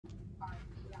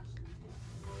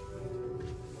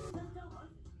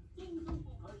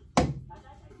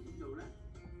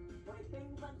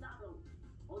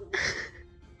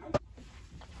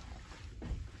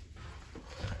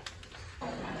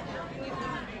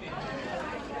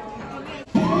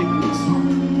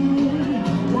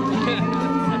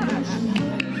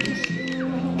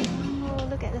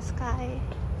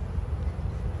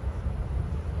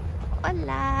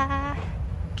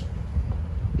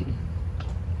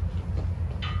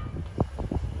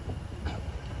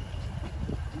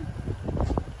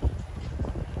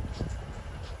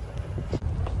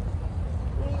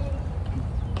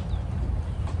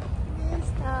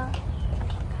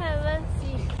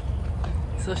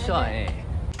short eh.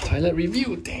 Toilet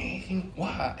review, dang!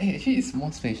 Wow, hey, actually it's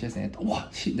more spacious and wow,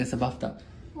 shit, there's a bathtub.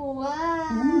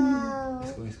 Wow!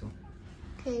 Let's go.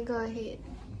 Okay, go ahead.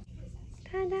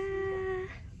 Ta-da!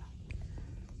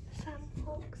 Some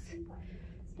hooks.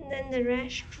 And then the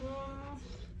restroom.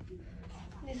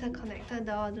 These are connected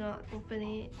door, do not open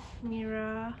it.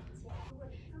 Mirror.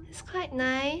 It's quite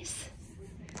nice.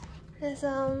 There's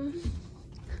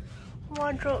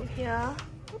wardrobe here.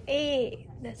 Hey,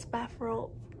 there's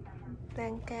bathrobe,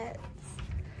 blankets,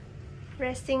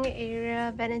 resting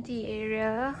area, vanity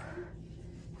area,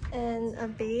 and a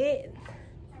bed.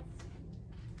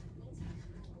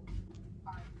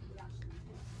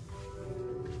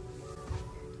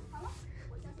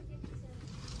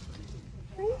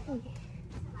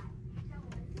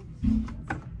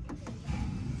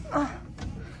 Oh.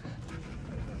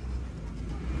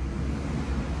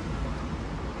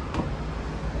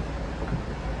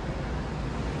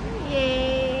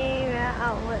 Yay, we're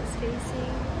outwards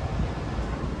facing.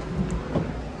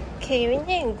 Okay, we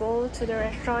need to go to the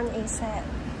restaurant ASAP.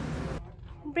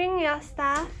 Bring your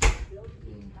stuff.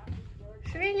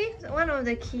 Should we leave one of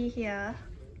the key here?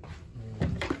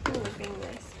 Bring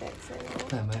my specs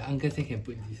and all. My uncle said can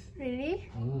put this. Really?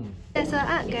 There's an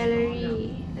art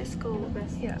gallery. Let's go.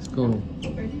 Here. Let's go.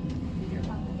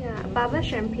 Yeah, Barber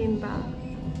Champagne Bar.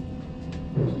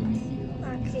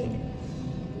 Arcade.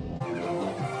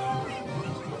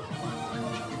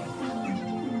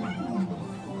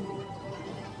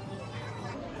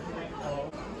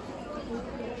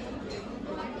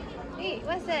 Hey,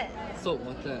 what's that? Soap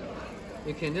water.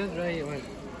 You can just dry it one.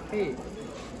 Hey.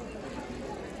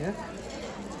 Yeah?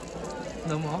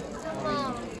 No more?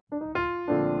 Oh.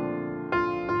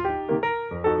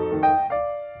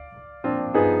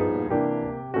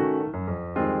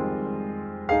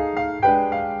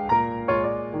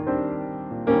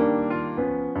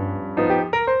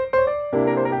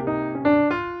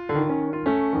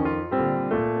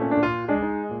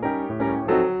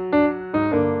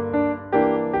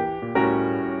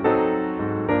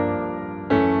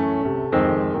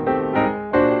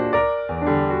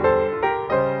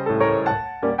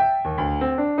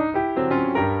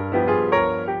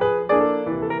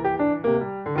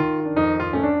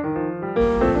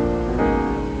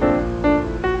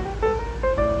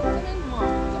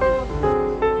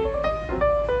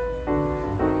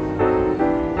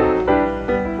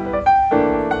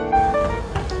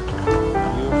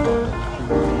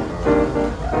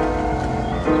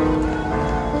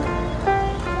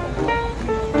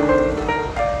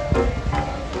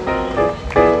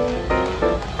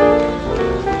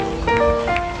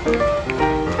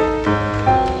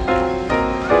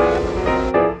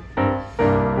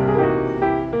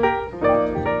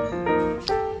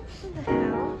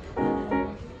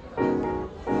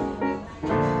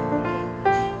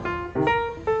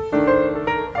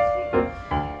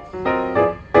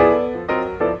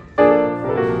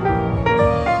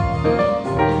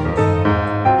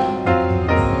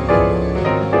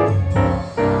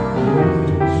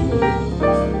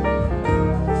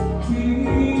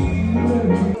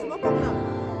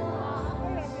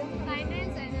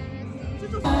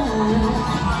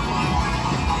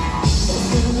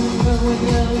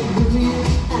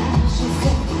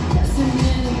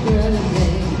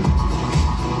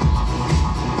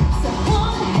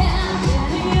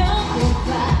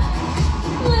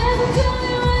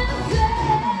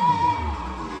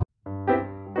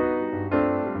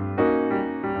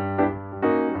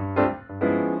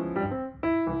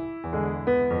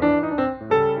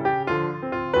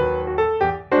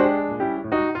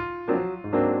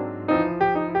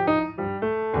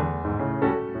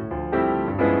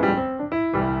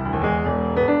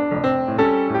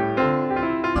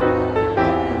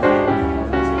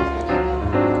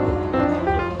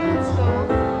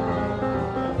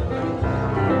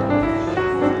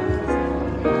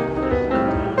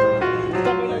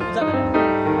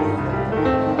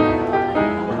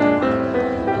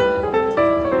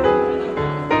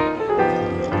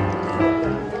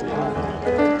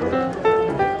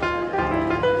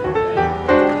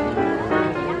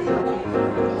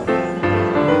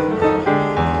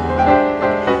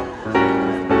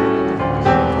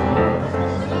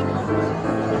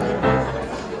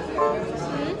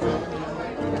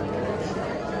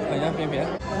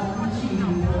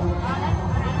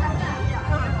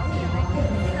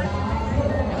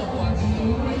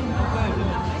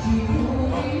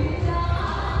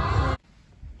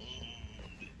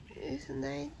 It's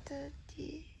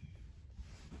 9:30.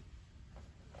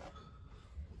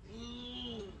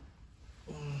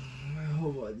 My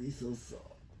whole body so sore.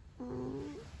 The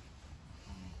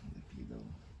pillow.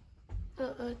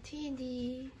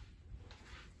 OOTD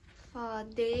for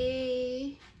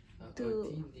day 2.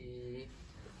 OOTD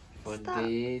for Stop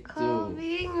day 2.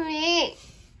 calling me.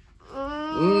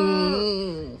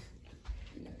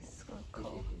 So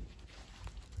cold.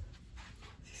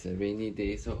 It's a rainy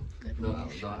day, so no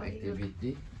outdoor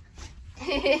activity.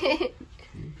 Yeah,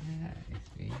 it's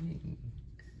raining.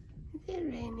 Is it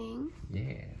raining?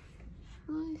 Yeah.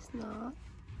 No, it's not.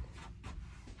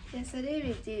 Yesterday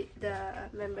we did the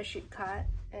membership card,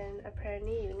 and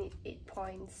apparently you need 8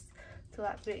 points to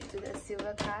upgrade to the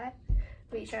silver card,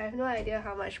 which I have no idea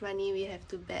how much money we have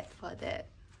to bet for that.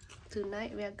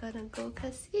 Tonight we are gonna go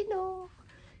casino.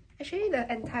 Actually, the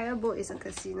entire boat is a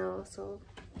casino, so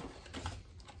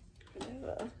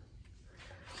whatever.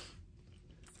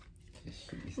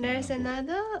 There's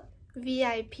another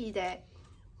VIP deck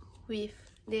with,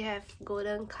 they have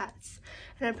golden cards,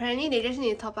 and apparently they just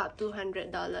need to top up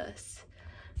 $200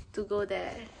 to go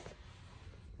there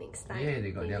next time. Yeah,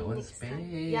 they got their own space.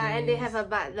 Yeah, and they have a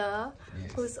butler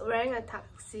Yes. who's wearing a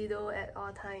tuxedo at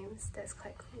all times. That's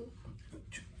quite cool.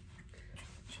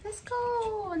 Let's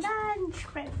go! Lunch!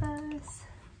 Breakfast!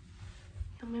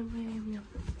 Yum yum yum yum yum.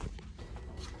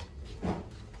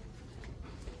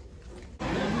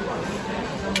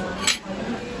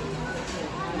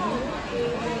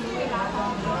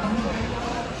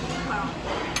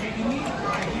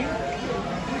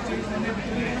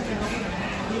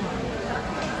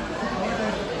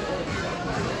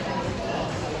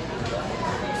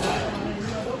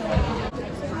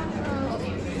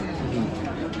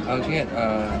 I'll get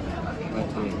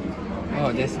latte.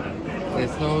 Oh, there's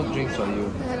no drinks for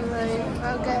you. Never mind.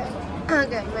 I'll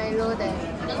get Milo then.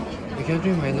 You can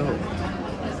drink Milo.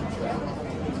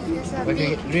 It's a But you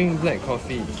bit. can drink black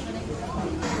coffee.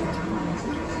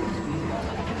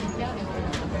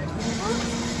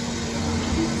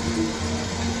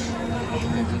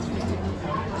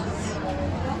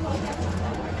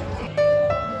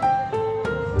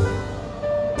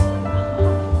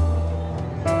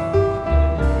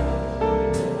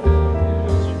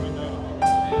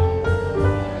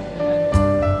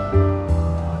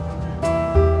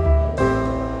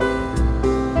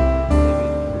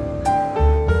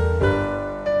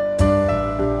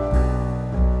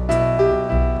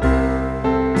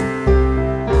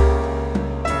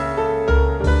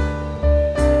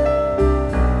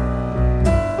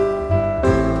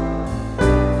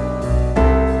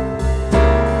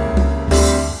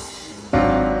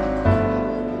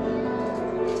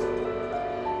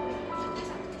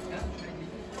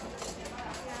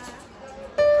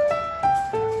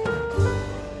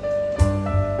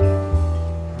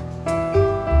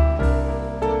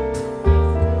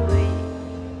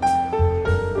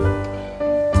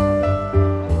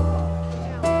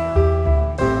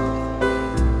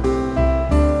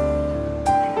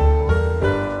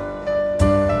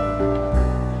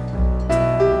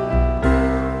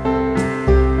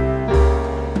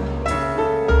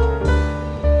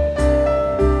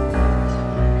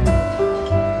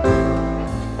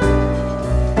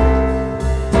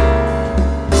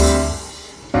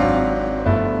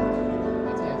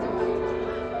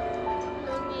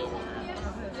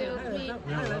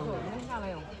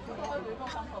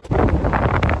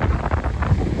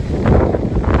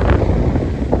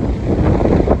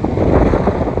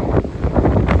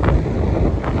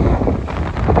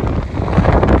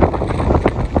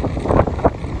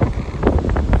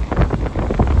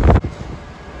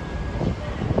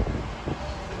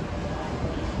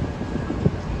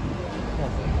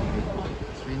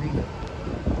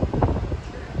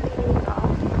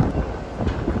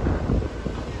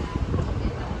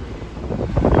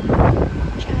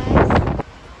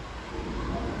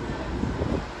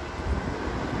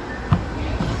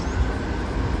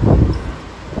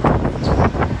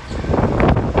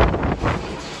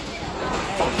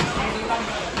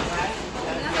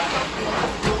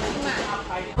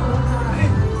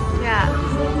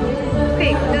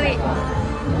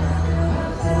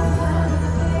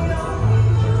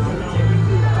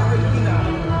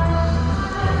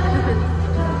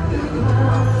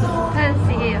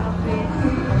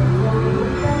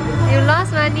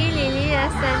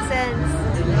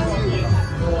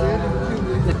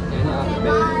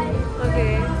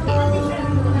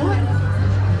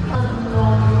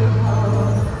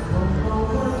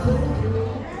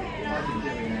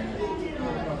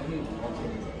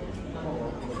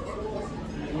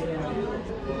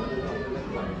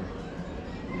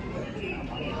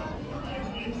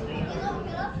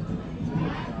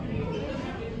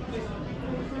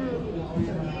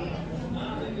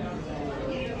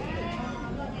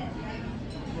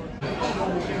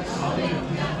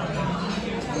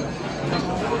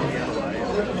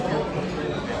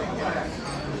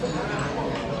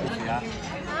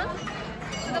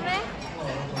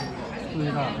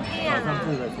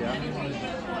 制的虾，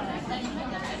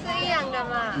是一样的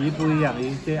嘛？鱼不一样，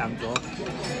鱼这红浊。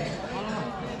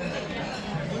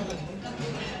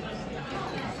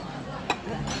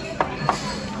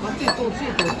这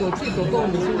个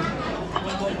你是。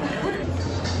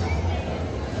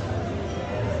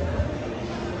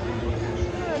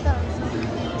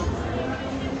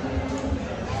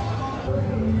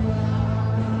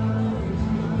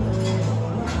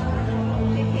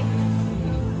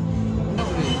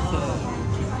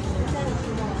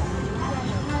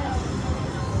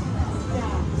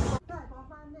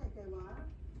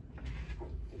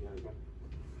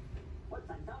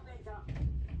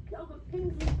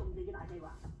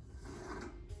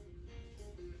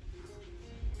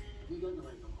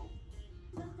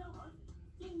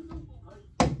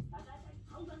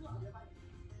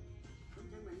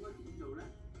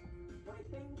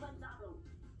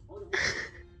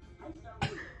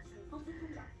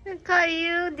Look at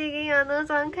you digging your nose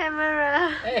on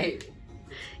camera. Hey.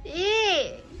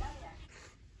 Eee.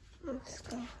 Let's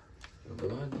go.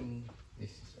 Good morning.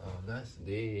 This is our last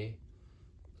day.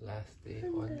 Last day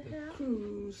on the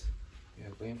cruise. We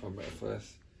are going for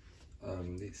breakfast.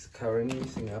 It's currently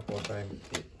Singapore time.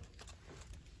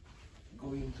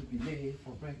 Going to be late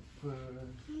for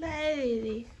breakfast.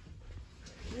 Baby.